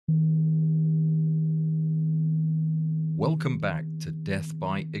Welcome back to Death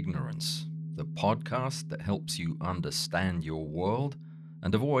by Ignorance, the podcast that helps you understand your world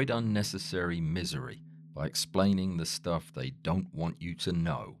and avoid unnecessary misery by explaining the stuff they don't want you to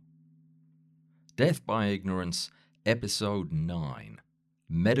know. Death by Ignorance, Episode 9: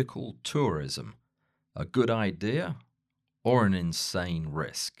 Medical Tourism. A good idea or an insane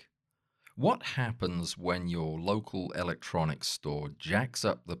risk? What happens when your local electronics store jacks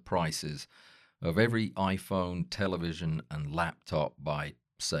up the prices of every iPhone, television, and laptop by,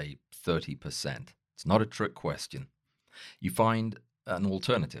 say, 30%? It's not a trick question. You find an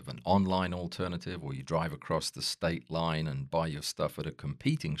alternative, an online alternative, or you drive across the state line and buy your stuff at a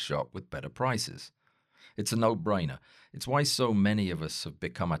competing shop with better prices. It's a no-brainer. It's why so many of us have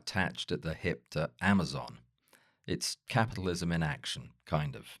become attached at the hip to Amazon. It's capitalism in action,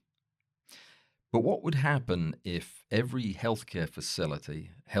 kind of. But what would happen if every healthcare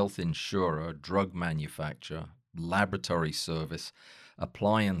facility, health insurer, drug manufacturer, laboratory service,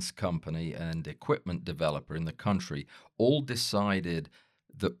 appliance company, and equipment developer in the country all decided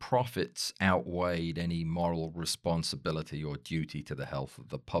that profits outweighed any moral responsibility or duty to the health of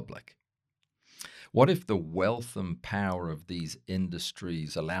the public? What if the wealth and power of these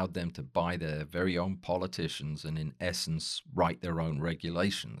industries allowed them to buy their very own politicians and, in essence, write their own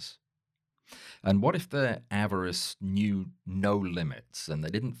regulations? And what if their avarice knew no limits and they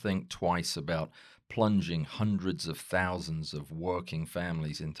didn't think twice about plunging hundreds of thousands of working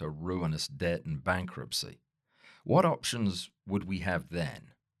families into ruinous debt and bankruptcy? What options would we have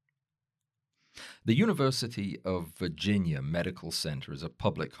then? The University of Virginia Medical Center is a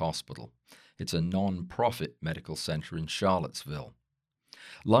public hospital. It's a non-profit medical center in Charlottesville.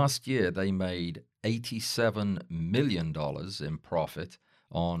 Last year, they made $87 million in profit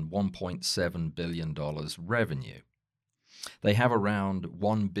on $1.7 billion revenue. They have around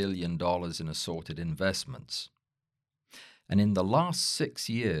 $1 billion in assorted investments. And in the last 6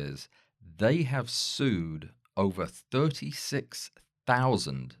 years, they have sued over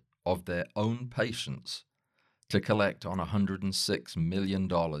 36,000 of their own patients to collect on $106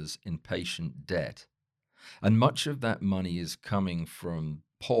 million in patient debt. And much of that money is coming from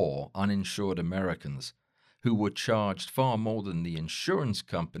poor, uninsured Americans who were charged far more than the insurance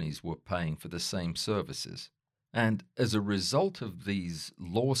companies were paying for the same services. And as a result of these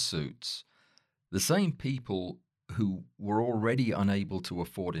lawsuits, the same people who were already unable to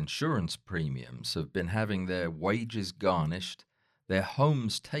afford insurance premiums have been having their wages garnished, their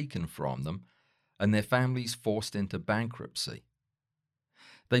homes taken from them, and their families forced into bankruptcy.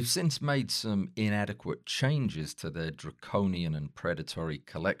 They've since made some inadequate changes to their draconian and predatory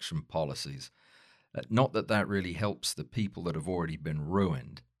collection policies. Not that that really helps the people that have already been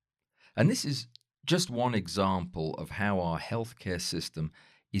ruined. And this is just one example of how our healthcare system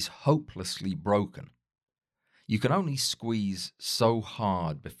is hopelessly broken. You can only squeeze so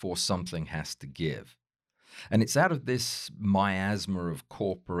hard before something has to give. And it's out of this miasma of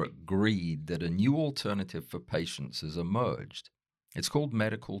corporate greed that a new alternative for patients has emerged. It's called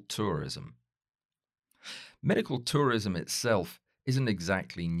medical tourism. Medical tourism itself isn't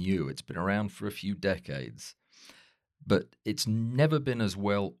exactly new. It's been around for a few decades, but it's never been as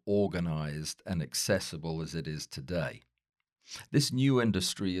well organized and accessible as it is today. This new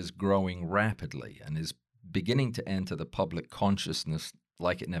industry is growing rapidly and is beginning to enter the public consciousness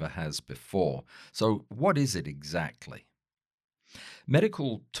like it never has before. So what is it exactly?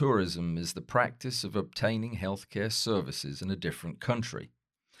 Medical tourism is the practice of obtaining healthcare services in a different country.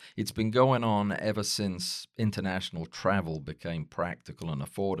 It's been going on ever since international travel became practical and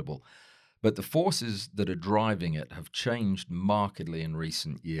affordable, but the forces that are driving it have changed markedly in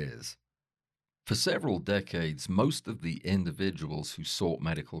recent years. For several decades, most of the individuals who sought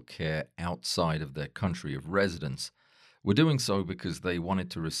medical care outside of their country of residence were doing so because they wanted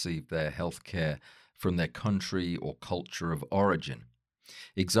to receive their health care from their country or culture of origin.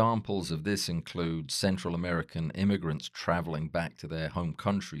 Examples of this include Central American immigrants traveling back to their home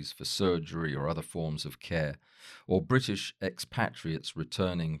countries for surgery or other forms of care, or British expatriates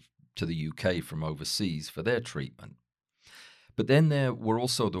returning to the UK from overseas for their treatment. But then there were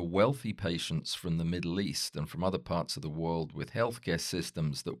also the wealthy patients from the Middle East and from other parts of the world with healthcare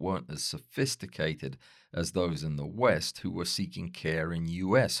systems that weren't as sophisticated as those in the West who were seeking care in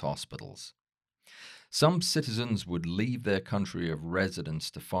US hospitals. Some citizens would leave their country of residence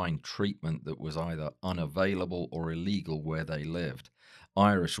to find treatment that was either unavailable or illegal where they lived.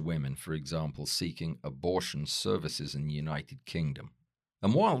 Irish women, for example, seeking abortion services in the United Kingdom.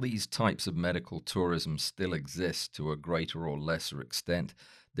 And while these types of medical tourism still exist to a greater or lesser extent,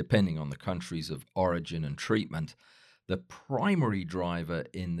 depending on the countries of origin and treatment, the primary driver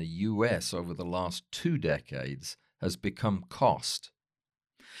in the US over the last 2 decades has become cost.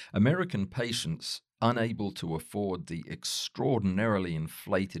 American patients unable to afford the extraordinarily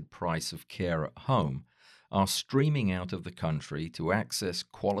inflated price of care at home are streaming out of the country to access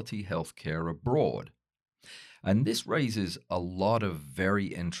quality health care abroad. And this raises a lot of very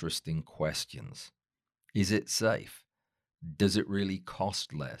interesting questions. Is it safe? Does it really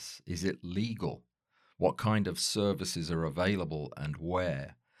cost less? Is it legal? What kind of services are available and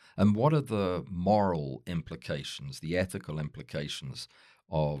where? And what are the moral implications, the ethical implications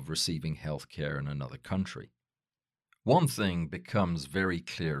of receiving health care in another country? One thing becomes very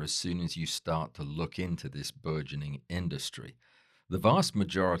clear as soon as you start to look into this burgeoning industry. The vast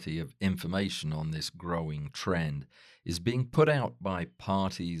majority of information on this growing trend is being put out by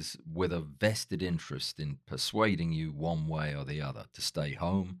parties with a vested interest in persuading you one way or the other to stay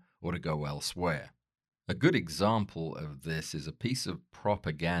home or to go elsewhere. A good example of this is a piece of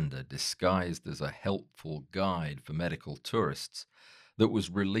propaganda disguised as a helpful guide for medical tourists that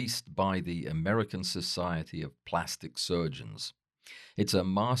was released by the American Society of Plastic Surgeons. It's a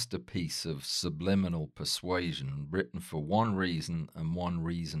masterpiece of subliminal persuasion written for one reason and one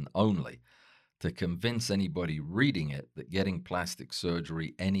reason only: to convince anybody reading it that getting plastic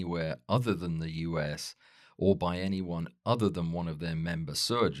surgery anywhere other than the US or by anyone other than one of their member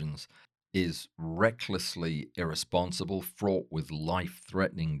surgeons is recklessly irresponsible, fraught with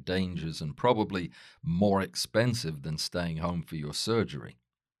life-threatening dangers, and probably more expensive than staying home for your surgery.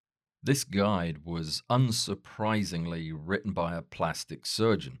 This guide was unsurprisingly written by a plastic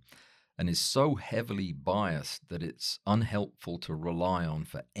surgeon and is so heavily biased that it's unhelpful to rely on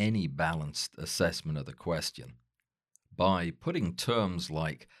for any balanced assessment of the question. By putting terms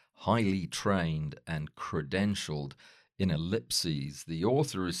like highly trained and credentialed in ellipses, the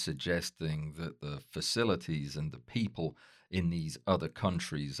author is suggesting that the facilities and the people in these other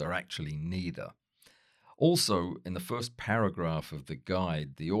countries are actually neither. Also, in the first paragraph of the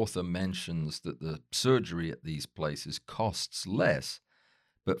guide, the author mentions that the surgery at these places costs less,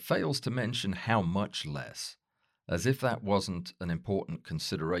 but fails to mention how much less, as if that wasn't an important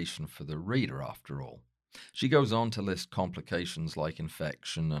consideration for the reader after all. She goes on to list complications like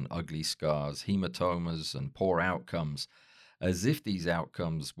infection and ugly scars, hematomas, and poor outcomes, as if these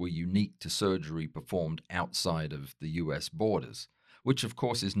outcomes were unique to surgery performed outside of the US borders, which of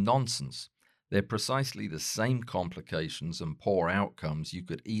course is nonsense. They're precisely the same complications and poor outcomes you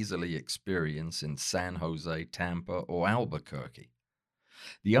could easily experience in San Jose, Tampa, or Albuquerque.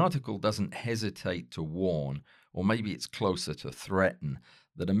 The article doesn't hesitate to warn, or maybe it's closer to threaten,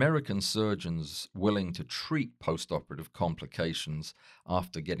 that American surgeons willing to treat postoperative complications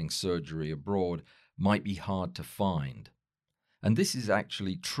after getting surgery abroad might be hard to find. And this is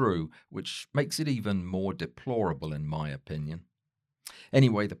actually true, which makes it even more deplorable in my opinion.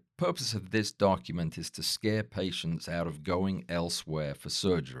 Anyway, the purpose of this document is to scare patients out of going elsewhere for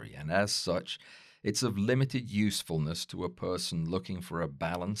surgery, and as such, it's of limited usefulness to a person looking for a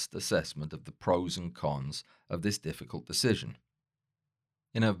balanced assessment of the pros and cons of this difficult decision.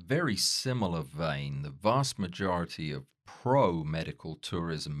 In a very similar vein, the vast majority of pro-medical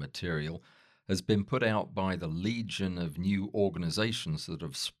tourism material has been put out by the legion of new organizations that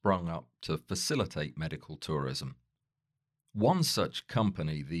have sprung up to facilitate medical tourism. One such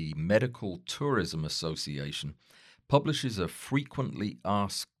company, the Medical Tourism Association, publishes a frequently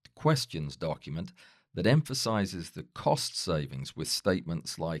asked questions document that emphasizes the cost savings with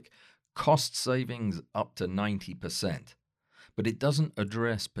statements like cost savings up to 90%, but it doesn't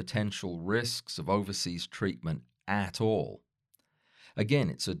address potential risks of overseas treatment at all. Again,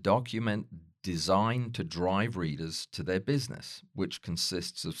 it's a document designed to drive readers to their business, which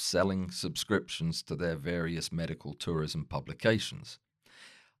consists of selling subscriptions to their various medical tourism publications.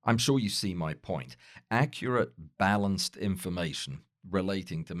 I'm sure you see my point. Accurate, balanced information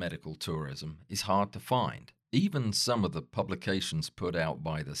relating to medical tourism is hard to find. Even some of the publications put out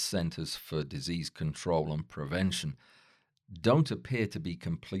by the Centers for Disease Control and Prevention don't appear to be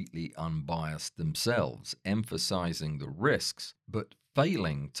completely unbiased themselves, emphasizing the risks, but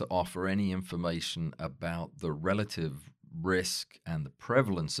failing to offer any information about the relative risk and the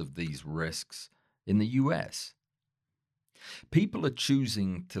prevalence of these risks in the US. People are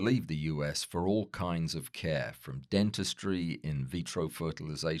choosing to leave the US for all kinds of care, from dentistry, in vitro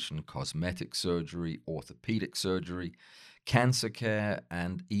fertilization, cosmetic surgery, orthopedic surgery, cancer care,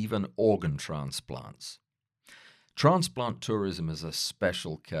 and even organ transplants. Transplant tourism is a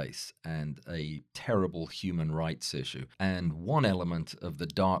special case and a terrible human rights issue, and one element of the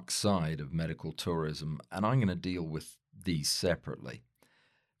dark side of medical tourism, and I'm going to deal with these separately.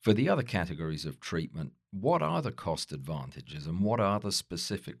 For the other categories of treatment, what are the cost advantages and what are the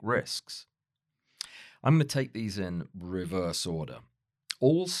specific risks? I'm going to take these in reverse order.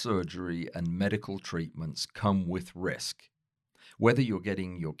 All surgery and medical treatments come with risk, whether you're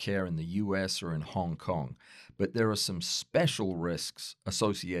getting your care in the US or in Hong Kong, but there are some special risks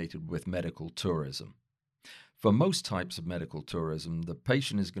associated with medical tourism. For most types of medical tourism, the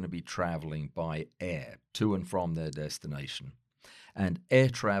patient is going to be traveling by air to and from their destination, and air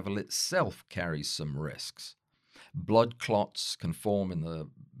travel itself carries some risks. Blood clots can form in the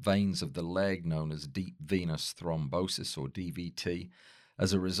veins of the leg, known as deep venous thrombosis or DVT,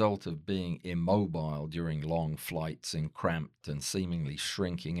 as a result of being immobile during long flights in cramped and seemingly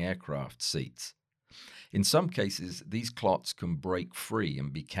shrinking aircraft seats. In some cases, these clots can break free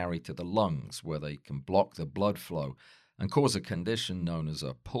and be carried to the lungs, where they can block the blood flow and cause a condition known as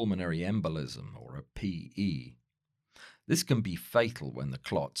a pulmonary embolism or a PE. This can be fatal when the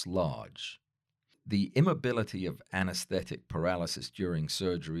clot's large. The immobility of anesthetic paralysis during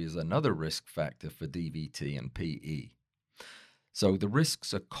surgery is another risk factor for DVT and PE. So the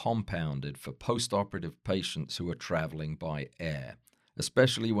risks are compounded for postoperative patients who are traveling by air,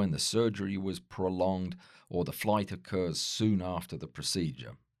 especially when the surgery was prolonged or the flight occurs soon after the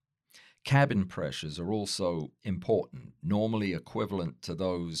procedure. Cabin pressures are also important, normally equivalent to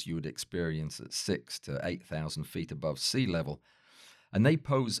those you would experience at 6,000 to 8,000 feet above sea level, and they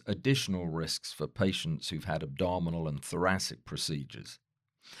pose additional risks for patients who've had abdominal and thoracic procedures.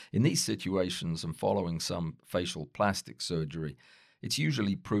 In these situations and following some facial plastic surgery, it's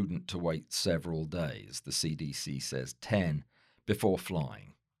usually prudent to wait several days, the CDC says 10, before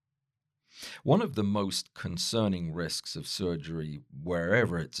flying. One of the most concerning risks of surgery,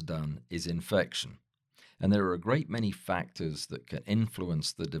 wherever it's done, is infection. And there are a great many factors that can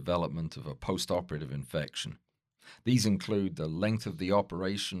influence the development of a postoperative infection. These include the length of the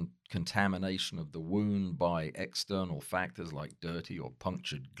operation, contamination of the wound by external factors like dirty or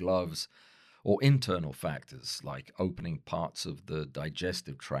punctured gloves, or internal factors like opening parts of the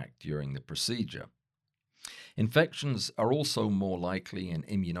digestive tract during the procedure. Infections are also more likely in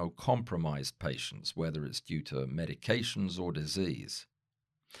immunocompromised patients, whether it's due to medications or disease.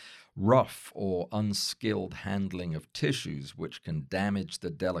 Rough or unskilled handling of tissues, which can damage the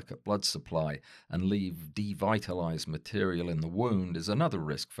delicate blood supply and leave devitalized material in the wound, is another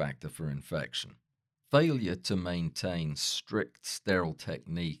risk factor for infection. Failure to maintain strict sterile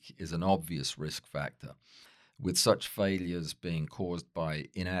technique is an obvious risk factor, with such failures being caused by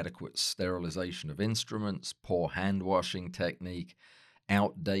inadequate sterilization of instruments, poor hand washing technique,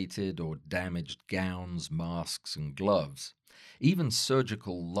 outdated or damaged gowns, masks, and gloves. Even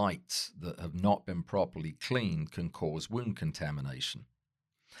surgical lights that have not been properly cleaned can cause wound contamination.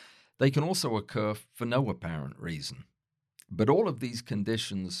 They can also occur for no apparent reason. But all of these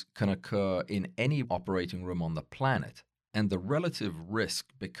conditions can occur in any operating room on the planet, and the relative risk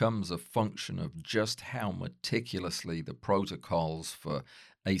becomes a function of just how meticulously the protocols for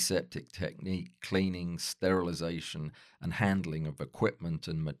aseptic technique, cleaning, sterilization, and handling of equipment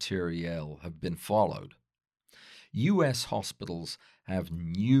and materiel have been followed. U.S. hospitals have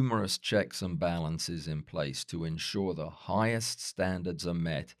numerous checks and balances in place to ensure the highest standards are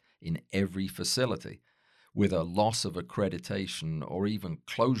met in every facility, with a loss of accreditation or even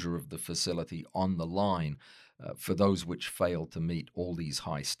closure of the facility on the line for those which fail to meet all these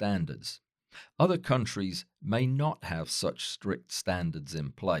high standards. Other countries may not have such strict standards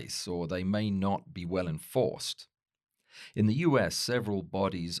in place, or they may not be well enforced. In the US, several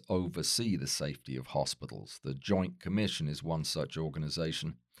bodies oversee the safety of hospitals. The Joint Commission is one such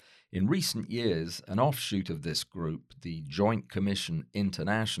organization. In recent years, an offshoot of this group, the Joint Commission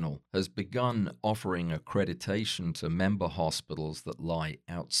International, has begun offering accreditation to member hospitals that lie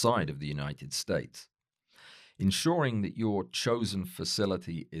outside of the United States. Ensuring that your chosen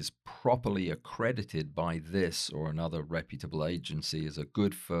facility is properly accredited by this or another reputable agency is a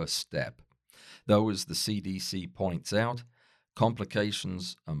good first step. Though, as the CDC points out,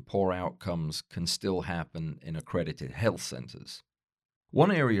 complications and poor outcomes can still happen in accredited health centers.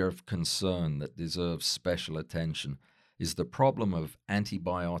 One area of concern that deserves special attention is the problem of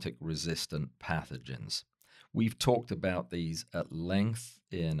antibiotic-resistant pathogens. We've talked about these at length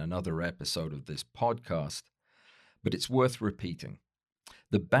in another episode of this podcast, but it's worth repeating.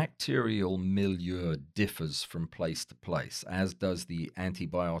 The bacterial milieu differs from place to place, as does the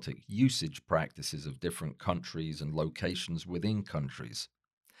antibiotic usage practices of different countries and locations within countries.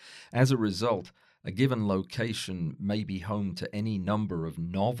 As a result, a given location may be home to any number of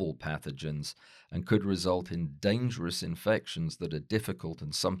novel pathogens and could result in dangerous infections that are difficult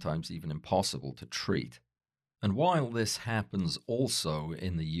and sometimes even impossible to treat. And while this happens also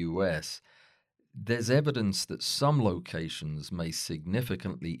in the US, There's evidence that some locations may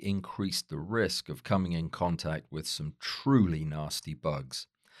significantly increase the risk of coming in contact with some truly nasty bugs,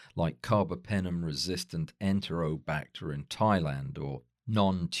 like carbapenem-resistant Enterobacter in Thailand or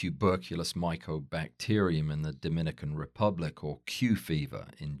non-tuberculous Mycobacterium in the Dominican Republic or Q fever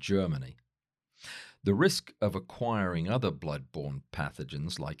in Germany. The risk of acquiring other blood-borne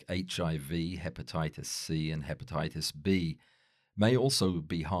pathogens like HIV, hepatitis C, and hepatitis B may also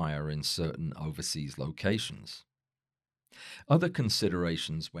be higher in certain overseas locations. Other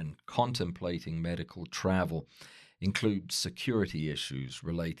considerations when contemplating medical travel include security issues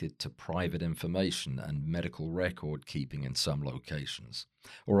related to private information and medical record keeping in some locations,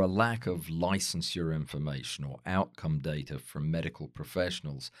 or a lack of licensure information or outcome data from medical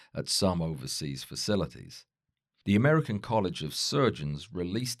professionals at some overseas facilities. The American College of Surgeons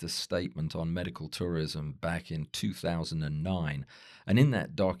released a statement on medical tourism back in 2009, and in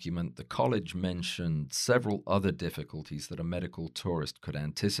that document, the college mentioned several other difficulties that a medical tourist could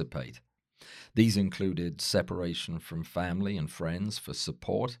anticipate. These included separation from family and friends for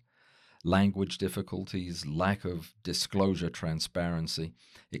support, language difficulties, lack of disclosure transparency,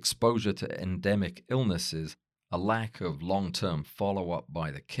 exposure to endemic illnesses, a lack of long-term follow-up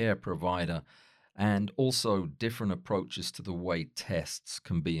by the care provider, and also different approaches to the way tests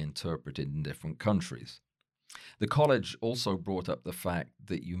can be interpreted in different countries. The college also brought up the fact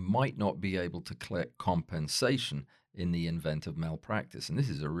that you might not be able to collect compensation in the event of malpractice, and this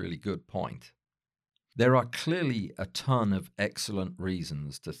is a really good point. There are clearly a ton of excellent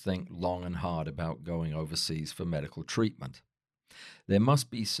reasons to think long and hard about going overseas for medical treatment. There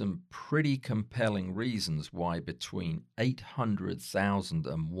must be some pretty compelling reasons why between 800,000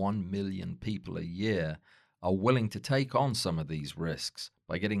 and 1 million people a year are willing to take on some of these risks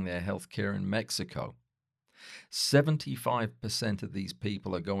by getting their health care in Mexico. 75% of these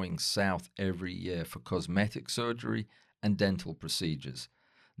people are going south every year for cosmetic surgery and dental procedures.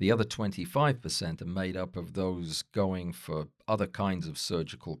 The other 25% are made up of those going for other kinds of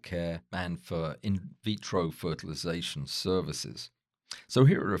surgical care and for in vitro fertilization services. So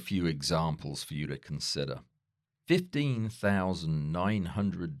here are a few examples for you to consider.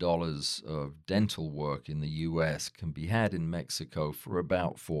 $15,900 of dental work in the US can be had in Mexico for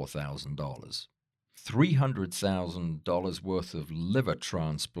about $4,000. $300,000 worth of liver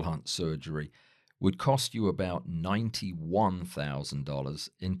transplant surgery would cost you about $91,000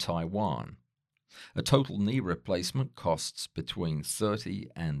 in Taiwan. A total knee replacement costs between $30,000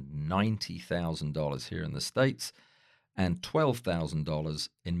 and $90,000 here in the States and $12,000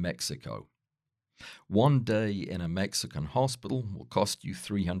 in Mexico. One day in a Mexican hospital will cost you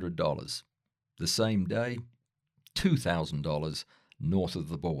 $300. The same day, $2,000 north of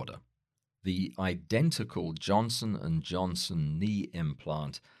the border. The identical Johnson & Johnson knee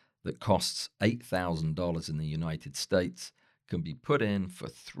implant that costs $8,000 in the United States can be put in for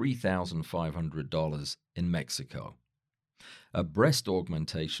 $3,500 in Mexico. A breast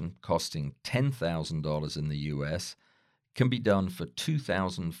augmentation costing $10,000 in the US can be done for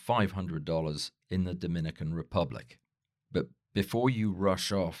 $2,500 in the Dominican Republic. But before you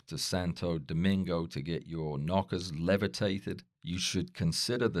rush off to Santo Domingo to get your knockers levitated, you should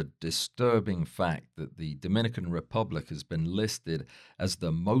consider the disturbing fact that the Dominican Republic has been listed as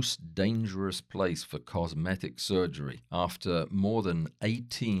the most dangerous place for cosmetic surgery after more than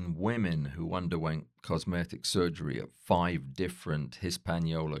 18 women who underwent cosmetic surgery at 5 different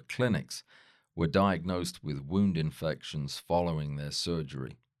Hispaniola clinics were diagnosed with wound infections following their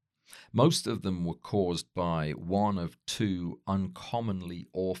surgery. Most of them were caused by one of two uncommonly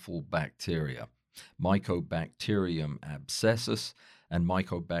awful bacteria, Mycobacterium abscessus and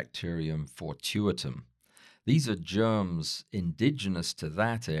Mycobacterium fortuitum. These are germs indigenous to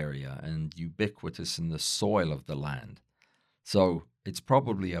that area and ubiquitous in the soil of the land. So it's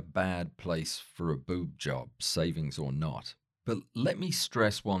probably a bad place for a boob job, savings or not. But let me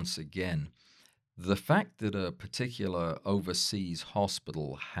stress once again, the fact that a particular overseas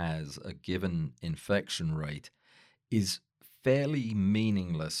hospital has a given infection rate is fairly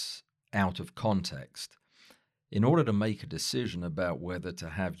meaningless out of context. In order to make a decision about whether to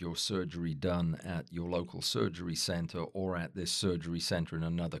have your surgery done at your local surgery center or at this surgery center in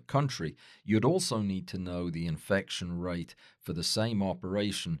another country, you'd also need to know the infection rate for the same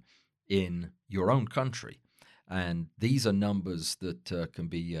operation in your own country. And these are numbers that can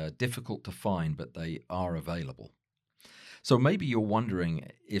be difficult to find, but they are available. So maybe you're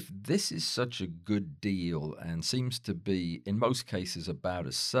wondering, if this is such a good deal and seems to be, in most cases, about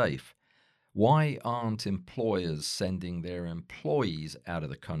as safe, why aren't employers sending their employees out of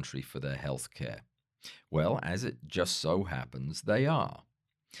the country for their health care? Well, as it just so happens, they are.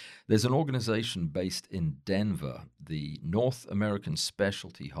 There's an organization based in Denver, the North American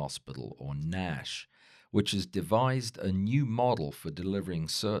Specialty Hospital, or NASH, which has devised a new model for delivering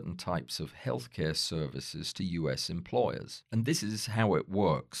certain types of healthcare services to U.S. employers. And this is how it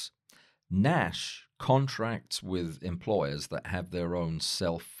works. NASH contracts with employers that have their own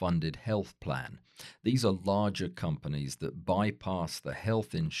self-funded health plan. These are larger companies that bypass the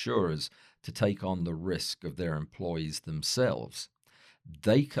health insurers to take on the risk of their employees themselves.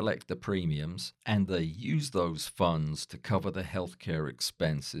 They collect the premiums and they use those funds to cover the healthcare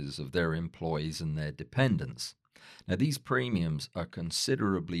expenses of their employees and their dependents. Now, these premiums are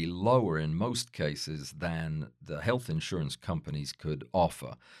considerably lower in most cases than the health insurance companies could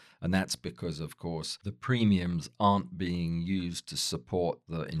offer. And that's because, of course, the premiums aren't being used to support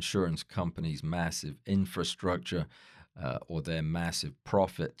the insurance company's massive infrastructure or their massive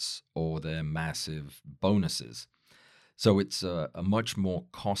profits or their massive bonuses. So it's a much more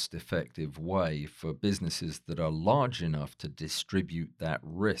cost-effective way for businesses that are large enough to distribute that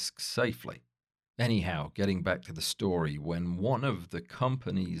risk safely. Anyhow, getting back to the story, when one of the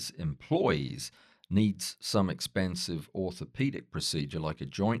company's employees needs some expensive orthopedic procedure like a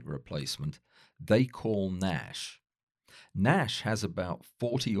joint replacement, they call NASH. NASH has about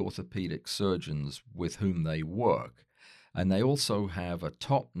 40 orthopedic surgeons with whom they work, and they also have a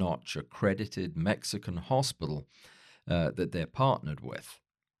top-notch accredited Mexican hospital that they're partnered with.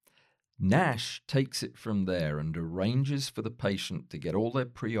 NASH takes it from there and arranges for the patient to get all their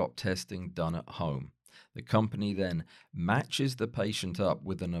pre-op testing done at home. The company then matches the patient up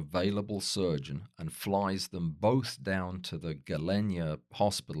with an available surgeon and flies them both down to the Galenia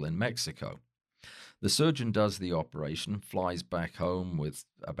Hospital in Mexico. The surgeon does the operation, flies back home with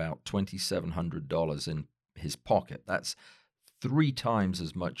about $2,700 in his pocket. That's 3 times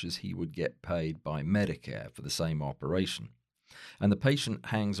as much as he would get paid by Medicare for the same operation. And the patient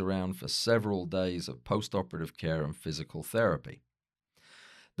hangs around for several days of postoperative care and physical therapy.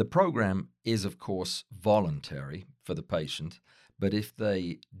 The program is, of course, voluntary for the patient, but if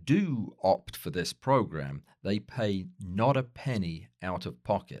they do opt for this program, they pay not a penny out of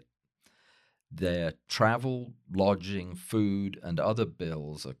pocket. Their travel, lodging, food, and other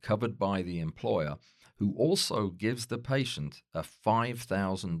bills are covered by the employer, who also gives the patient a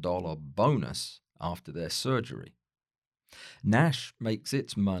 $5,000 bonus after their surgery. NASH makes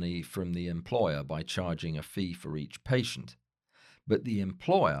its money from the employer by charging a fee for each patient, but the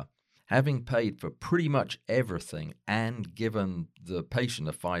employer, having paid for pretty much everything and given the patient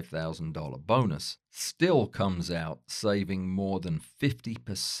a $5,000 bonus, still comes out saving more than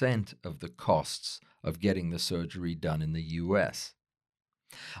 50% of the costs of getting the surgery done in the US.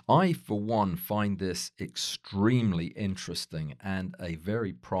 I, for one, find this extremely interesting and a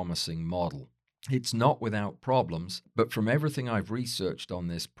very promising model. It's not without problems, but from everything I've researched on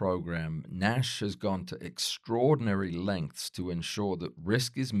this program, NASH has gone to extraordinary lengths to ensure that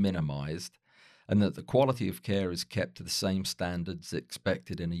risk is minimized and that the quality of care is kept to the same standards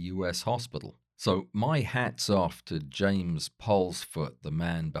expected in a US hospital. So my hat's off to James Pulsfoot, the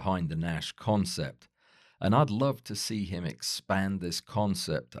man behind the NASH concept, and I'd love to see him expand this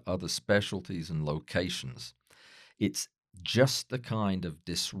concept to other specialties and locations. It's just the kind of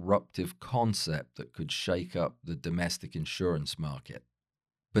disruptive concept that could shake up the domestic insurance market.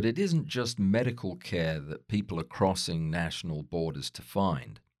 But it isn't just medical care that people are crossing national borders to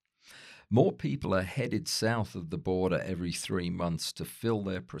find. More people are headed south of the border every 3 months to fill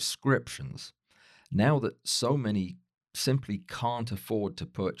their prescriptions, now that so many simply can't afford to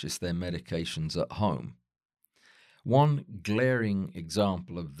purchase their medications at home. One glaring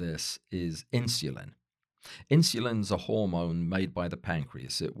example of this is insulin. Insulin's a hormone made by the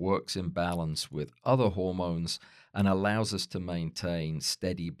pancreas. It works in balance with other hormones and allows us to maintain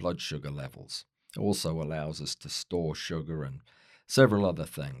steady blood sugar levels. It also allows us to store sugar and several other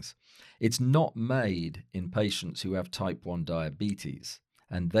things. It's not made in patients who have type 1 diabetes,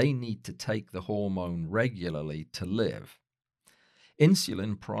 and they need to take the hormone regularly to live.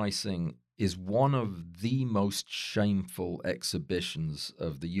 Insulin pricing is one of the most shameful exhibitions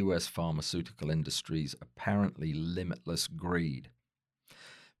of the US pharmaceutical industry's apparently limitless greed.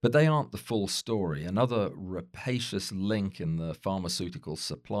 But they aren't the full story. Another rapacious link in the pharmaceutical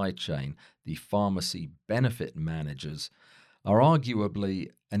supply chain, the pharmacy benefit managers, are arguably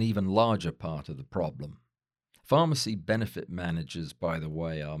an even larger part of the problem. Pharmacy benefit managers, by the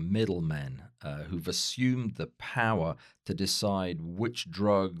way, are middlemen who've assumed the power to decide which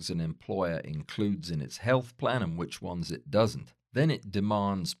drugs an employer includes in its health plan and which ones it doesn't. Then it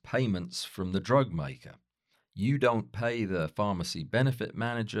demands payments from the drug maker. You don't pay the pharmacy benefit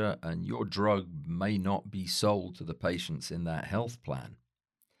manager, and your drug may not be sold to the patients in that health plan.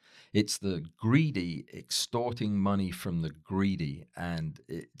 It's the greedy extorting money from the greedy, and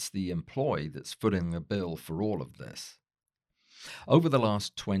it's the employee that's footing the bill for all of this. Over the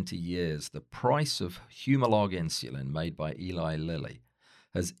last 20 years, the price of Humalog insulin made by Eli Lilly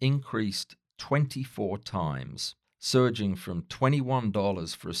has increased 24 times, surging from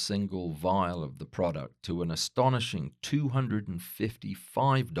 $21 for a single vial of the product to an astonishing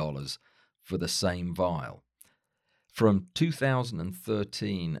 $255 for the same vial. From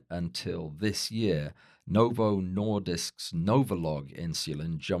 2013 until this year, Novo Nordisk's Novolog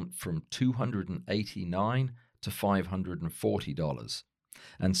insulin jumped from $289 to $540,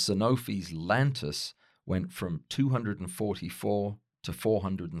 and Sanofi's Lantus went from $244 to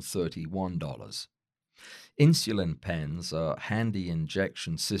 $431. Insulin pens, a handy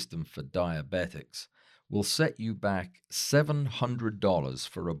injection system for diabetics, will set you back $700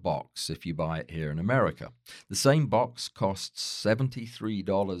 for a box if you buy it here in America. The same box costs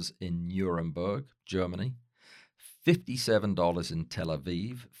 $73 in Nuremberg, Germany, $57 in Tel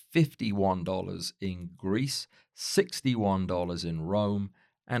Aviv, $51 in Greece, $61 in Rome,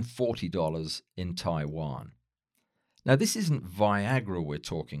 and $40 in Taiwan. Now, this isn't Viagra we're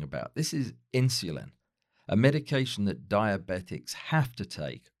talking about. This is insulin, a medication that diabetics have to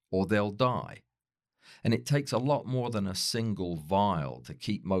take or they'll die. And it takes a lot more than a single vial to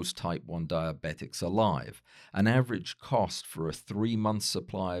keep most type 1 diabetics alive. An average cost for a 3-month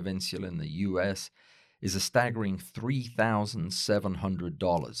supply of insulin in the US is a staggering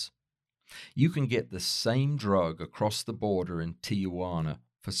 $3,700. You can get the same drug across the border in Tijuana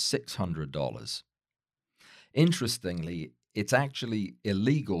for $600. Interestingly, it's actually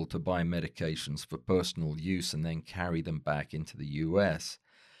illegal to buy medications for personal use and then carry them back into the US.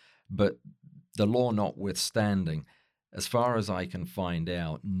 But the law notwithstanding, as far as I can find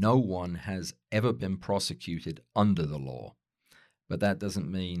out, no one has ever been prosecuted under the law. But that doesn't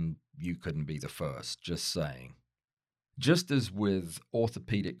mean you couldn't be the first, just saying. Just as with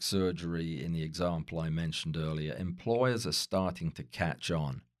orthopedic surgery in the example I mentioned earlier, employers are starting to catch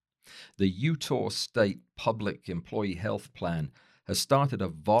on. The Utah State Public Employee Health Plan has started a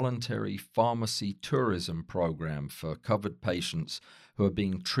voluntary pharmacy tourism program for covered patients who are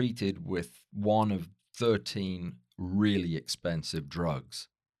being treated with one of 13 really expensive drugs.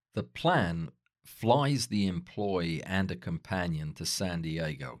 The plan flies the employee and a companion to San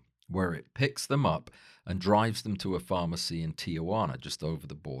Diego, where it picks them up and drives them to a pharmacy in Tijuana, just over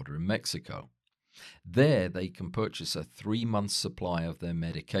the border in Mexico. There, they can purchase a 3-month supply of their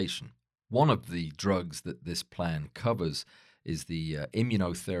medication. One of the drugs that this plan covers is the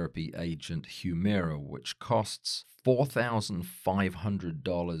immunotherapy agent Humira, which costs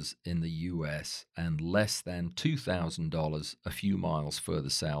 $4,500 in the US and less than $2,000 a few miles further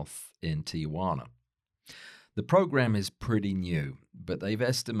south in Tijuana. The program is pretty new, but they've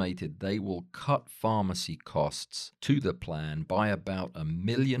estimated they will cut pharmacy costs to the plan by about $1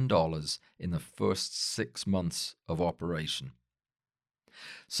 million in the first 6 months of operation.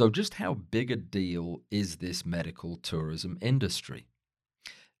 So just how big a deal is this medical tourism industry?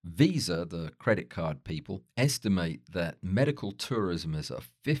 Visa, the credit card people, estimate that medical tourism is a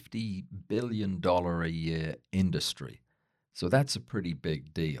 $50 billion a year industry. So that's a pretty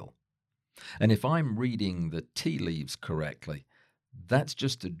big deal. And if I'm reading the tea leaves correctly, that's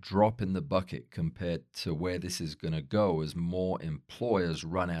just a drop in the bucket compared to where this is going to go as more employers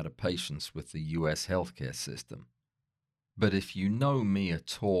run out of patience with the U.S. healthcare system. But if you know me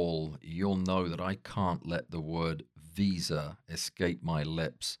at all, you'll know that I can't let the word Visa escape my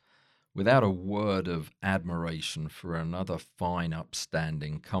lips without a word of admiration for another fine,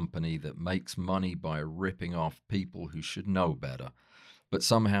 upstanding company that makes money by ripping off people who should know better, but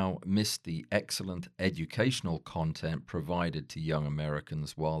somehow miss the excellent educational content provided to young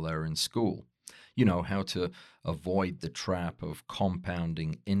Americans while they're in school. You know, how to avoid the trap of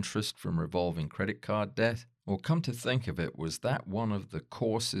compounding interest from revolving credit card debt. Well, come to think of it, was that one of the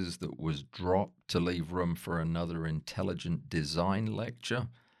courses that was dropped to leave room for another intelligent design lecture?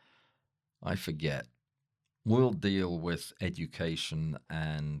 I forget. We'll deal with education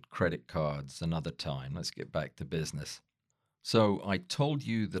and credit cards another time. Let's get back to business. So I told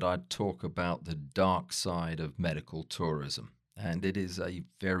you that I'd talk about the dark side of medical tourism, and it is a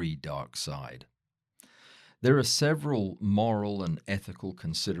very dark side. There are several moral and ethical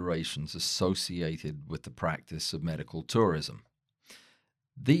considerations associated with the practice of medical tourism.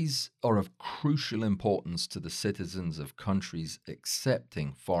 These are of crucial importance to the citizens of countries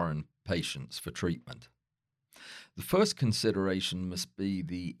accepting foreign patients for treatment. The first consideration must be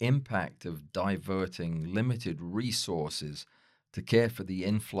the impact of diverting limited resources to care for the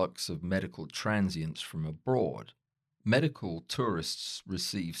influx of medical transients from abroad. Medical tourists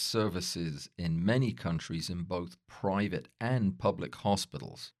receive services in many countries in both private and public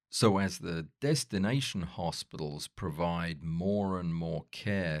hospitals. So, as the destination hospitals provide more and more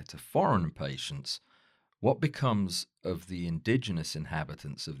care to foreign patients, what becomes of the indigenous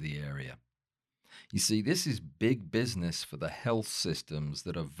inhabitants of the area? You see, this is big business for the health systems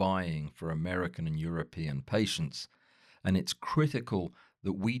that are vying for American and European patients, and it's critical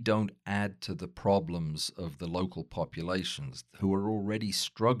that we don't add to the problems of the local populations who are already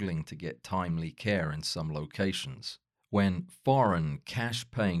struggling to get timely care in some locations. When foreign cash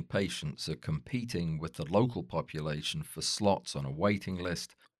paying patients are competing with the local population for slots on a waiting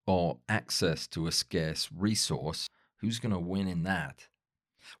list or access to a scarce resource, who's going to win in that?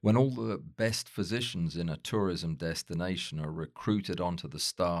 When all the best physicians in a tourism destination are recruited onto the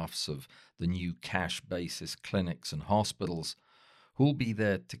staffs of the new cash basis clinics and hospitals, who'll be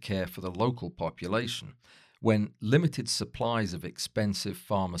there to care for the local population? When limited supplies of expensive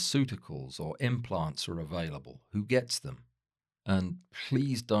pharmaceuticals or implants are available, who gets them? And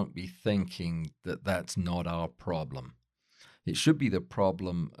please don't be thinking that that's not our problem. It should be the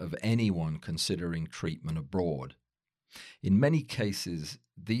problem of anyone considering treatment abroad. In many cases,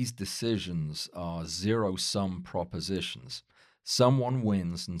 these decisions are zero sum propositions. Someone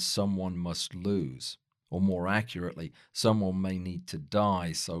wins and someone must lose. Or more accurately, someone may need to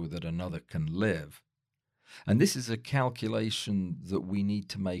die so that another can live. And this is a calculation that we need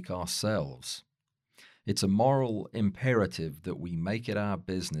to make ourselves. It's a moral imperative that we make it our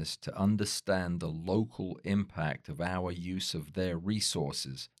business to understand the local impact of our use of their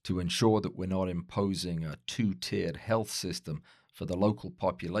resources to ensure that we're not imposing a two-tiered health system for the local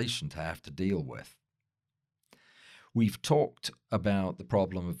population to have to deal with. We've talked about the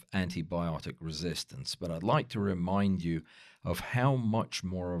problem of antibiotic resistance, but I'd like to remind you of how much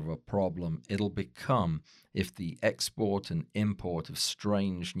more of a problem it'll become if the export and import of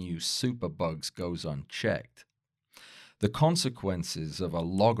strange new superbugs goes unchecked. The consequences of a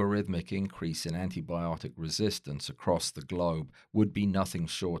logarithmic increase in antibiotic resistance across the globe would be nothing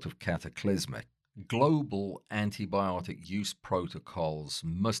short of cataclysmic. Global antibiotic use protocols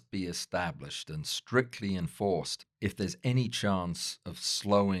must be established and strictly enforced if there's any chance of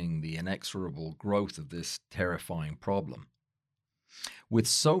slowing the inexorable growth of this terrifying problem. With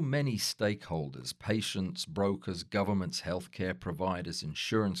so many stakeholders, patients, brokers, governments, healthcare providers,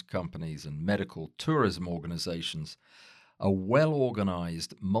 insurance companies, and medical tourism organizations, a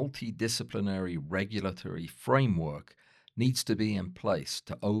well-organized, multidisciplinary regulatory framework needs to be in place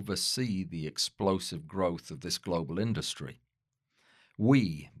to oversee the explosive growth of this global industry.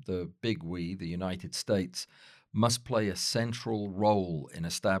 We, the big we, the United States, must play a central role in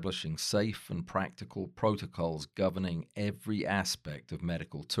establishing safe and practical protocols governing every aspect of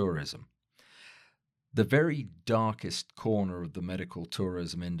medical tourism. The very darkest corner of the medical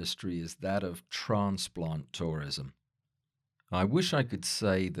tourism industry is that of transplant tourism. I wish I could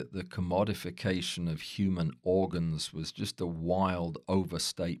say that the commodification of human organs was just a wild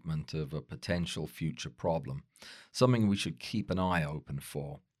overstatement of a potential future problem, something we should keep an eye open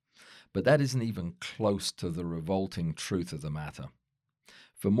for. But that isn't even close to the revolting truth of the matter.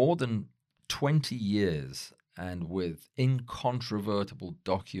 For more than 20 years, and with incontrovertible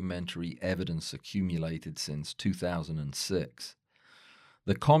documentary evidence accumulated since 2006,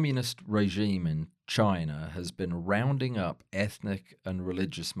 the communist regime in China has been rounding up ethnic and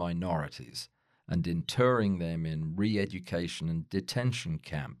religious minorities and interring them in re-education and detention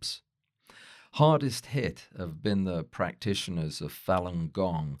camps. Hardest hit have been the practitioners of Falun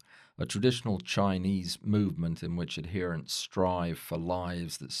Gong, a traditional Chinese movement in which adherents strive for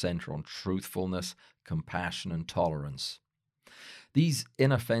lives that center on truthfulness, compassion, and tolerance. These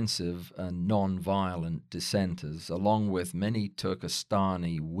inoffensive and non-violent dissenters, along with many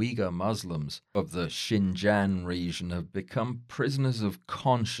Turkestani Uyghur Muslims of the Xinjiang region, have become prisoners of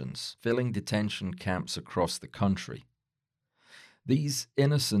conscience, filling detention camps across the country. These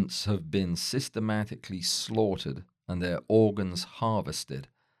innocents have been systematically slaughtered and their organs harvested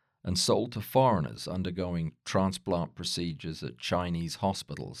and sold to foreigners undergoing transplant procedures at Chinese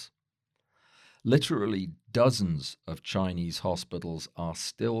hospitals. Literally dozens of Chinese hospitals are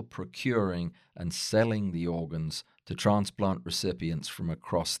still procuring and selling the organs to transplant recipients from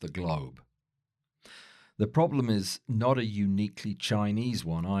across the globe. The problem is not a uniquely Chinese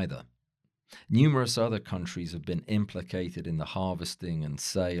one either. Numerous other countries have been implicated in the harvesting and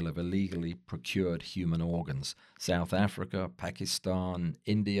sale of illegally procured human organs. South Africa, Pakistan,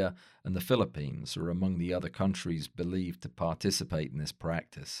 India, and the Philippines are among the other countries believed to participate in this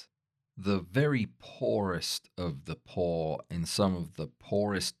practice. The very poorest of the poor in some of the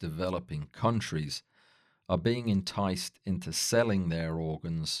poorest developing countries are being enticed into selling their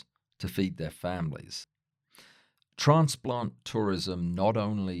organs to feed their families. Transplant tourism not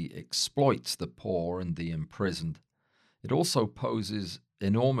only exploits the poor and the imprisoned, it also poses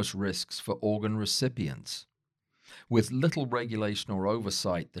enormous risks for organ recipients. With little regulation or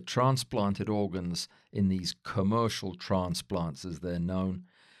oversight, the transplanted organs in these commercial transplants, as they're known,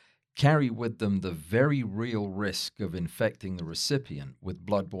 carry with them the very real risk of infecting the recipient with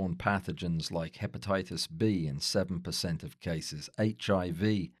bloodborne pathogens like hepatitis B in 7% of cases,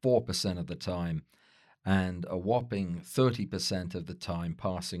 HIV 4% of the time, and a whopping 30% of the time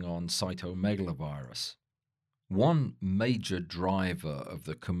passing on cytomegalovirus. One major driver of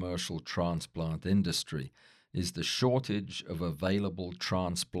the commercial transplant industry is the shortage of available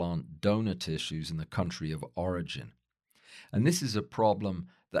transplant donor tissues in the country of origin. And this is a problem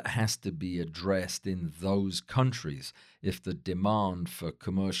that has to be addressed in those countries if the demand for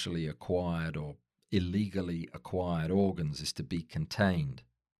commercially acquired or illegally acquired organs is to be contained.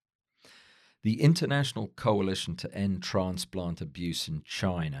 The International Coalition to End Transplant Abuse in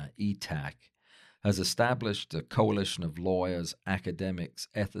China, ITAC, has established a coalition of lawyers, academics,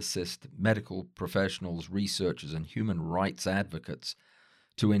 ethicists, medical professionals, researchers, and human rights advocates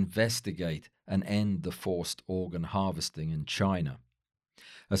to investigate and end the forced organ harvesting in China.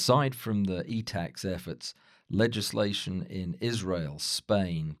 Aside from the ITAC's efforts, legislation in Israel,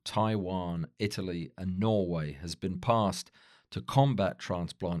 Spain, Taiwan, Italy, and Norway has been passed to combat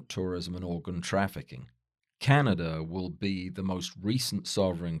transplant tourism and organ trafficking. Canada will be the most recent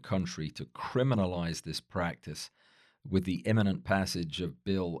sovereign country to criminalize this practice with the imminent passage of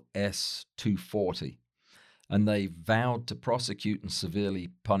Bill S-240, and they vowed to prosecute and severely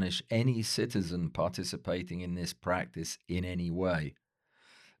punish any citizen participating in this practice in any way.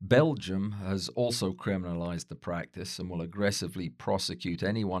 Belgium has also criminalized the practice and will aggressively prosecute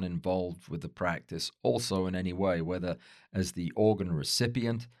anyone involved with the practice also in any way, whether as the organ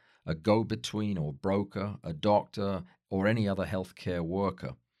recipient, a go-between or broker, a doctor, or any other healthcare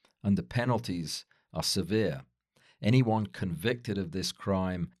worker. And the penalties are severe. Anyone convicted of this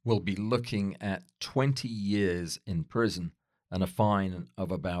crime will be looking at 20 years in prison and a fine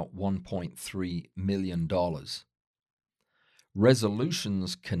of about $1.3 million.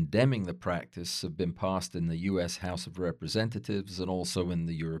 Resolutions condemning the practice have been passed in the US House of Representatives and also in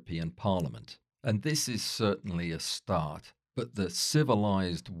the European Parliament. And this is certainly a start, but the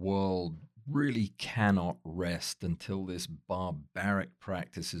civilized world really cannot rest until this barbaric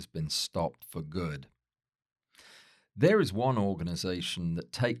practice has been stopped for good. There is one organization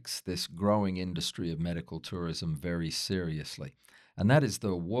that takes this growing industry of medical tourism very seriously, and that is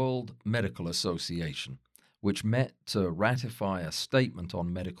the World Medical Association, which met to ratify a statement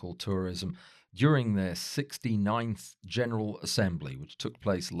on medical tourism during their 69th General Assembly, which took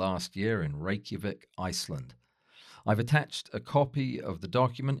place last year in Reykjavik, Iceland. I've attached a copy of the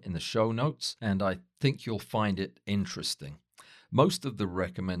document in the show notes, and I think you'll find it interesting. Most of the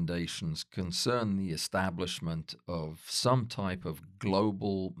recommendations concern the establishment of some type of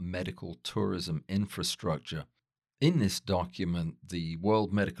global medical tourism infrastructure. In this document, the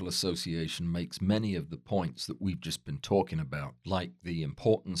World Medical Association makes many of the points that we've just been talking about, like the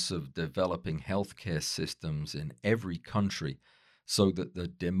importance of developing healthcare systems in every country so that the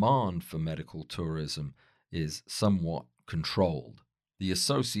demand for medical tourism is somewhat controlled. The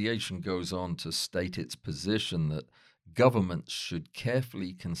association goes on to state its position that governments should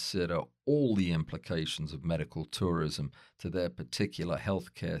carefully consider all the implications of medical tourism to their particular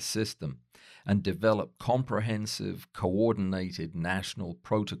healthcare system and develop comprehensive, coordinated national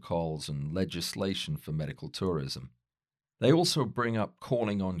protocols and legislation for medical tourism. They also bring up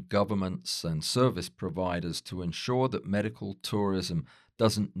calling on governments and service providers to ensure that medical tourism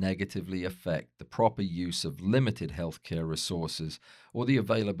doesn't negatively affect the proper use of limited healthcare resources or the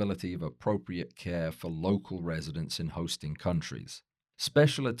availability of appropriate care for local residents in hosting countries.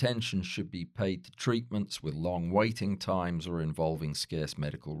 Special attention should be paid to treatments with long waiting times or involving scarce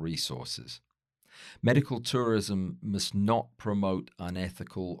medical resources. Medical tourism must not promote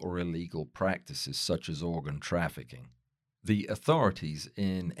unethical or illegal practices such as organ trafficking. The authorities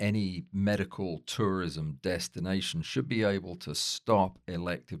in any medical tourism destination should be able to stop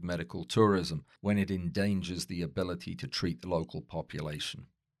elective medical tourism when it endangers the ability to treat the local population.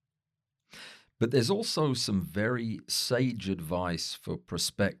 But there's also some very sage advice for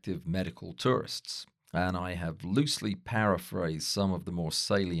prospective medical tourists, and I have loosely paraphrased some of the more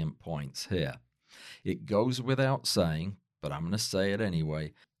salient points here. It goes without saying, but I'm going to say it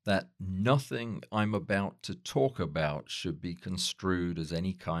anyway, that nothing I'm about to talk about should be construed as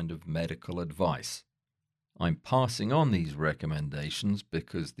any kind of medical advice. I'm passing on these recommendations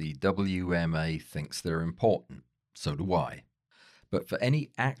because the WMA thinks they're important. So do I. But for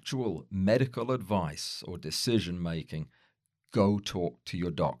any actual medical advice or decision making, go talk to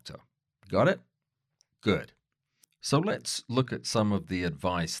your doctor. Got it? Good. So let's look at some of the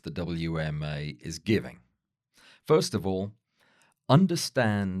advice the WMA is giving. First of all,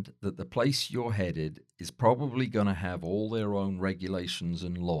 understand that the place you're headed is probably going to have all their own regulations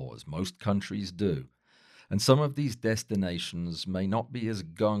and laws. Most countries do. And some of these destinations may not be as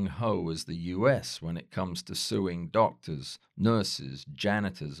gung ho as the US when it comes to suing doctors, nurses,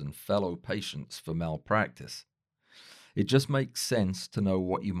 janitors, and fellow patients for malpractice. It just makes sense to know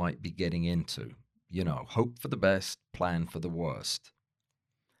what you might be getting into. Hope for the best, plan for the worst.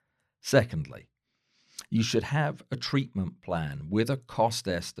 Secondly, you should have a treatment plan with a cost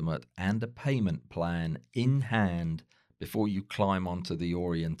estimate and a payment plan in hand before you climb onto the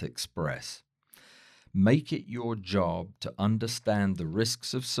Orient Express. Make it your job to understand the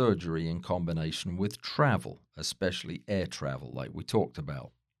risks of surgery in combination with travel, especially air travel, like we talked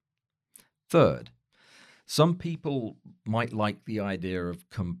about. Third, some people might like the idea of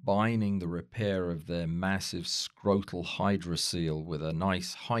combining the repair of their massive scrotal hydrocele with a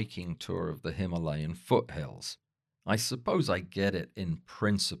nice hiking tour of the Himalayan foothills. I suppose I get it in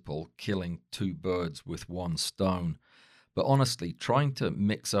principle, killing two birds with one stone, but honestly, trying to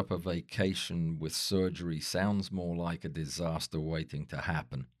mix up a vacation with surgery sounds more like a disaster waiting to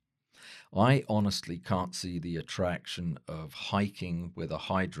happen. I honestly can't see the attraction of hiking with a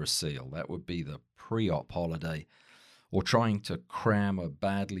hydrocele. That would be the pre-op holiday, or trying to cram a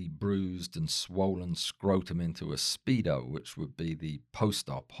badly bruised and swollen scrotum into a Speedo, which would be the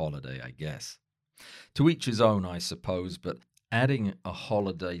post-op holiday, I guess. To each his own, I suppose, but adding a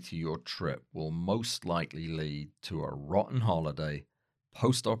holiday to your trip will most likely lead to a rotten holiday,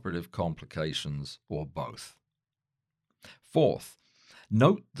 post-operative complications, or both. Fourth,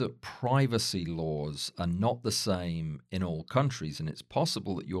 note that privacy laws are not the same in all countries, and it's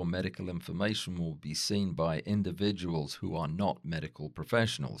possible that your medical information will be seen by individuals who are not medical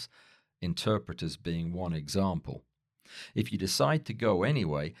professionals, interpreters being one example. If you decide to go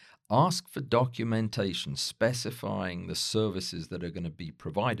anyway, ask for documentation specifying the services that are going to be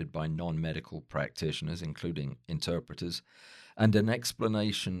provided by non-medical practitioners, including interpreters, and an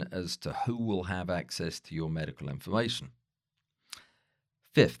explanation as to who will have access to your medical information.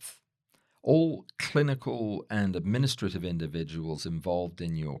 Fifth, all clinical and administrative individuals involved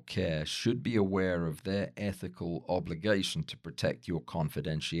in your care should be aware of their ethical obligation to protect your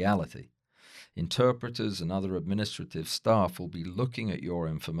confidentiality. Interpreters and other administrative staff will be looking at your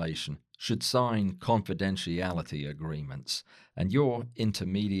information, should sign confidentiality agreements, and your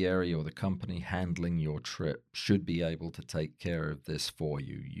intermediary or the company handling your trip should be able to take care of this for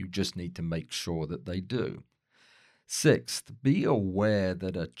you. You just need to make sure that they do. Sixth, be aware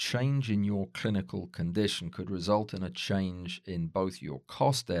that a change in your clinical condition could result in a change in both your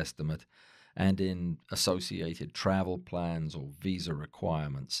cost estimate and in associated travel plans or visa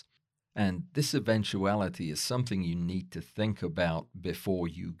requirements. And this eventuality is something you need to think about before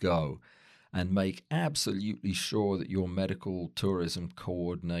you go, and make absolutely sure that your medical tourism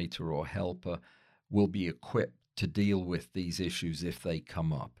coordinator or helper will be equipped to deal with these issues if they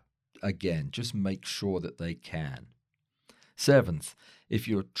come up. Again, just make sure that they can. Seventh, if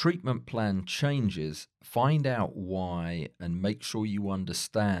your treatment plan changes, find out why and make sure you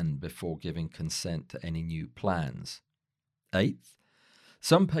understand before giving consent to any new plans. Eighth,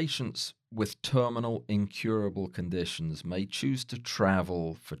 some patients with terminal incurable conditions may choose to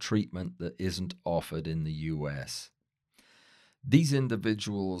travel for treatment that isn't offered in the US. These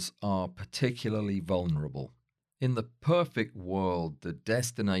individuals are particularly vulnerable. In the perfect world, the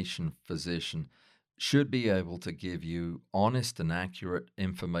destination physician should be able to give you honest and accurate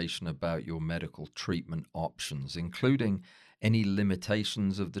information about your medical treatment options, including any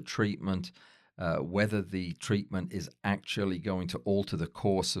limitations of the treatment, whether the treatment is actually going to alter the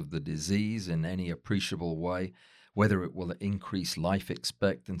course of the disease in any appreciable way, whether it will increase life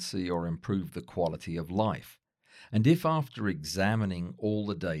expectancy or improve the quality of life. And if after examining all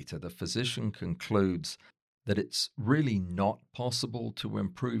the data, the physician concludes that it's really not possible to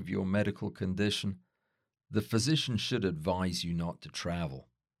improve your medical condition, the physician should advise you not to travel.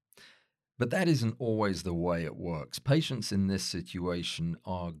 But that isn't always the way it works. Patients in this situation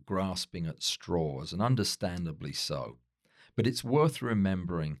are grasping at straws, and understandably so. But it's worth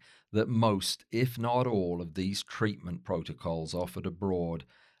remembering that most, if not all, of these treatment protocols offered abroad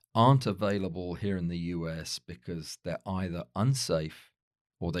aren't available here in the US because they're either unsafe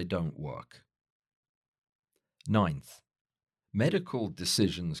or they don't work. Ninth, medical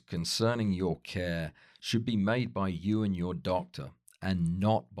decisions concerning your care should be made by you and your doctor and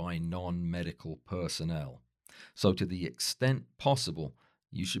not by non-medical personnel. So to the extent possible,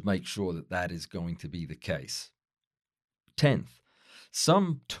 you should make sure that that is going to be the case. 10th,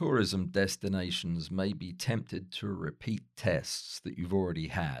 some tourism destinations may be tempted to repeat tests that you've already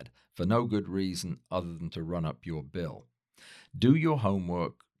had for no good reason other than to run up your bill. Do your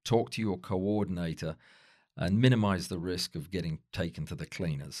homework, talk to your coordinator, and minimize the risk of getting taken to the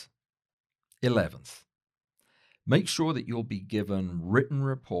cleaners. 11th, make sure that you'll be given written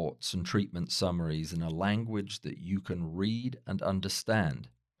reports and treatment summaries in a language that you can read and understand.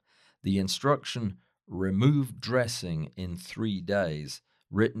 The instruction, remove dressing in 3 days,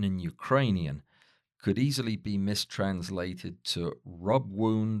 written in Ukrainian, could easily be mistranslated to rub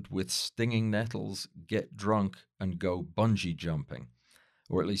wound with stinging nettles, get drunk, and go bungee jumping.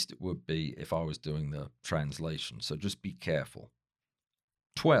 Or at least it would be if I was doing the translation, so just be careful.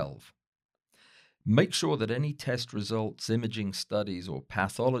 12. Make sure that any test results, imaging studies, or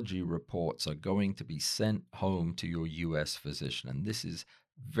pathology reports are going to be sent home to your US physician, and this is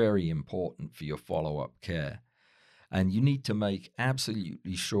very important for your follow-up care. And you need to make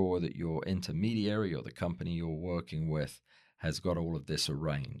absolutely sure that your intermediary or the company you're working with has got all of this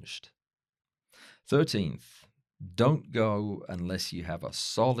arranged. 13th, don't go unless you have a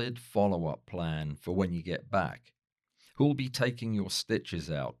solid follow-up plan for when you get back. Who'll be taking your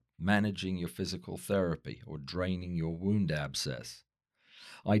stitches out, managing your physical therapy, or draining your wound abscess?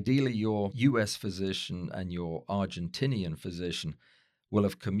 Ideally, your US physician and your Argentinian physician will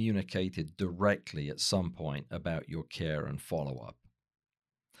have communicated directly at some point about your care and follow-up.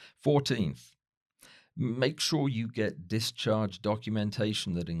 14th, make sure you get discharge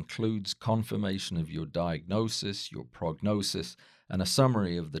documentation that includes confirmation of your diagnosis, your prognosis, and a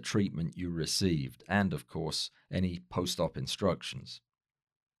summary of the treatment you received, and of course, any post-op instructions.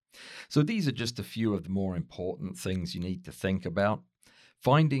 So these are just a few of the more important things you need to think about.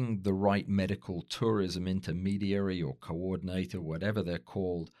 Finding the right medical tourism intermediary or coordinator, whatever they're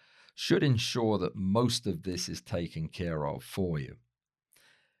called, should ensure that most of this is taken care of for you.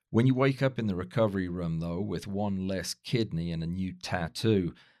 When you wake up in the recovery room, though, with one less kidney and a new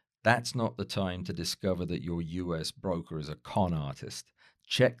tattoo, that's not the time to discover that your US broker is a con artist.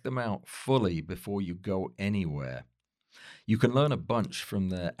 Check them out fully before you go anywhere. You can learn a bunch from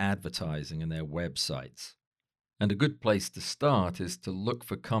their advertising and their websites. And a good place to start is to look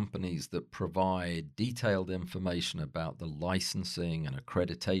for companies that provide detailed information about the licensing and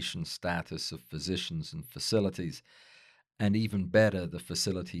accreditation status of physicians and facilities, and even better, the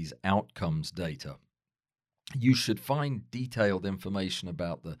facility's outcomes data. You should find detailed information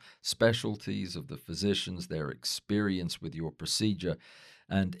about the specialties of the physicians, their experience with your procedure,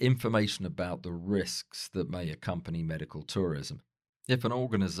 and information about the risks that may accompany medical tourism. If an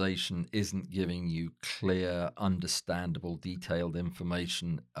organization isn't giving you clear, understandable, detailed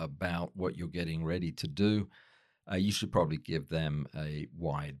information about what you're getting ready to do, you should probably give them a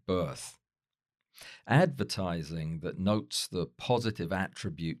wide berth. Advertising that notes the positive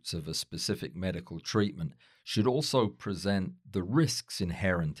attributes of a specific medical treatment should also present the risks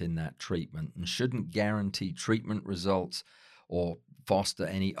inherent in that treatment and shouldn't guarantee treatment results or foster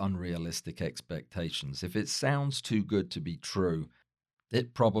any unrealistic expectations. If it sounds too good to be true,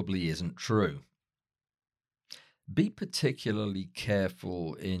 it probably isn't true. Be particularly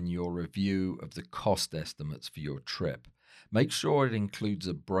careful in your review of the cost estimates for your trip. Make sure it includes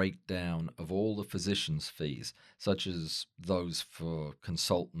a breakdown of all the physician's fees, such as those for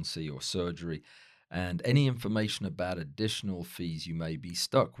consultancy or surgery, and any information about additional fees you may be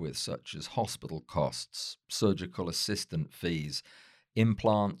stuck with, such as hospital costs, surgical assistant fees,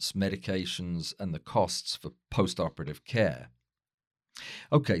 implants, medications, and the costs for post-operative care.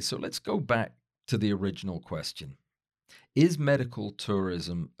 Okay, so let's go back to the original question. Is medical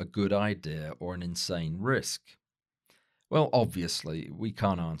tourism a good idea or an insane risk? Well, obviously, we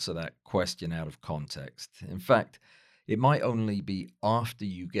can't answer that question out of context. In fact, it might only be after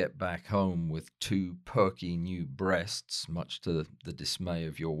you get back home with 2 perky new breasts, much to the dismay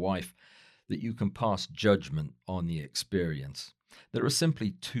of your wife, that you can pass judgment on the experience. There are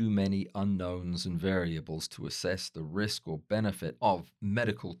simply too many unknowns and variables to assess the risk or benefit of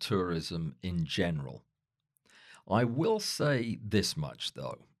medical tourism in general. I will say this much,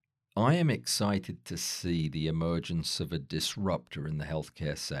 though. I am excited to see the emergence of a disruptor in the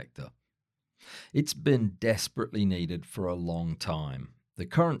healthcare sector. It's been desperately needed for a long time. The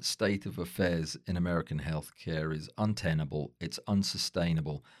current state of affairs in American healthcare is untenable, it's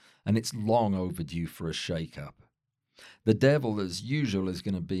unsustainable, and it's long overdue for a shakeup. The devil, as usual, is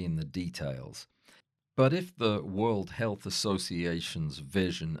going to be in the details. But if the World Health Association's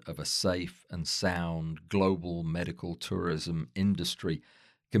vision of a safe and sound global medical tourism industry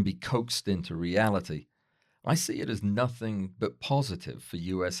can be coaxed into reality, I see it as nothing but positive for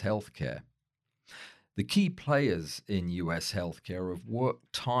US healthcare. The key players in US healthcare have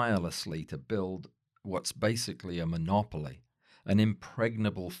worked tirelessly to build what's basically a monopoly, an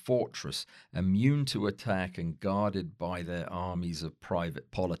impregnable fortress immune to attack and guarded by their armies of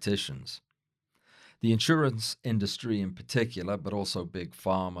private politicians. The insurance industry in particular, but also big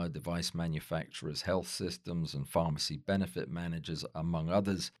pharma, device manufacturers, health systems, and pharmacy benefit managers, among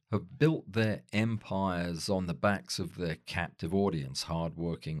others, have built their empires on the backs of their captive audience,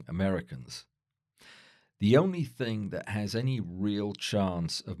 hardworking Americans. The only thing that has any real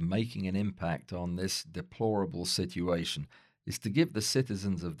chance of making an impact on this deplorable situation is to give the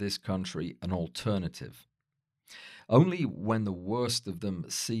citizens of this country an alternative. Only when the worst of them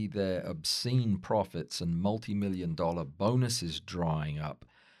see their obscene profits and multi-million dollar bonuses drying up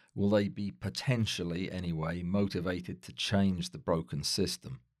will they be potentially, anyway, motivated to change the broken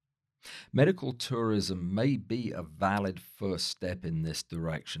system. Medical tourism may be a valid first step in this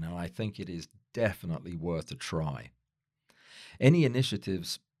direction, and I think it is definitely worth a try. Any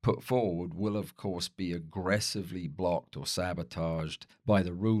initiatives put forward will, of course, be aggressively blocked or sabotaged by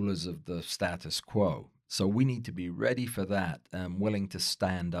the rulers of the status quo. So we need to be ready for that and willing to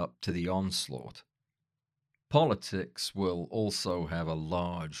stand up to the onslaught. Politics will also have a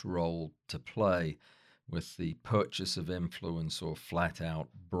large role to play, with the purchase of influence or flat out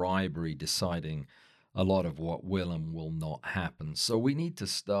bribery deciding a lot of what will and will not happen. So we need to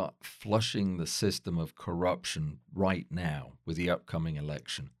start flushing the system of corruption right now with the upcoming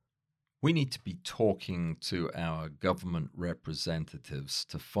election. We need to be talking to our government representatives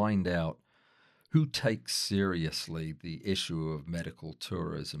to find out who takes seriously the issue of medical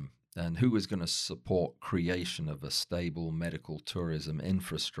tourism and who is going to support creation of a stable medical tourism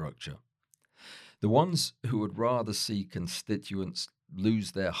infrastructure. The ones who would rather see constituents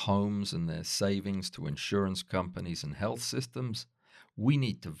lose their homes and their savings to insurance companies and health systems, we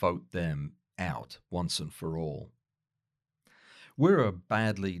need to vote them out once and for all. We're a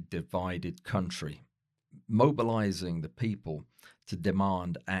badly divided country. Mobilizing the people to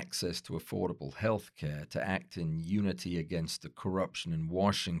demand access to affordable health care, to act in unity against the corruption in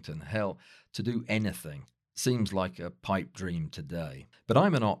Washington, hell, to do anything, seems like a pipe dream today. But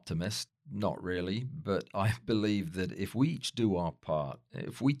I'm an optimist. Not really, but I believe that if we each do our part,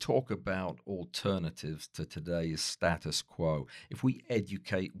 if we talk about alternatives to today's status quo, if we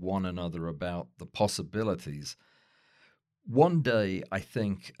educate one another about the possibilities, one day I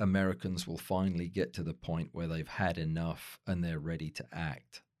think Americans will finally get to the point where they've had enough and they're ready to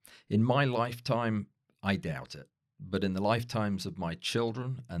act. In my lifetime, I doubt it, but in the lifetimes of my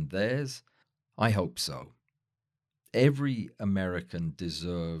children and theirs, I hope so. Every American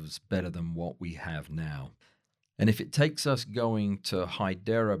deserves better than what we have now. And if it takes us going to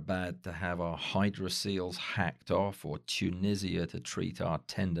Hyderabad to have our hydroseals hacked off, or Tunisia to treat our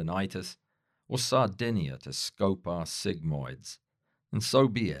tendinitis, or Sardinia to scope our sigmoids, and so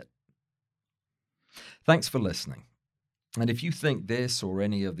be it. Thanks for listening. And if you think this or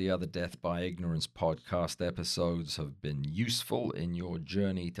any of the other Death by Ignorance podcast episodes have been useful in your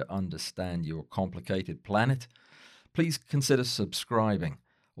journey to understand your complicated planet, please consider subscribing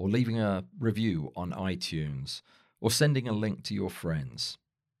or leaving a review on iTunes or sending a link to your friends.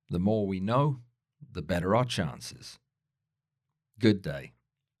 The more we know, the better our chances. Good day.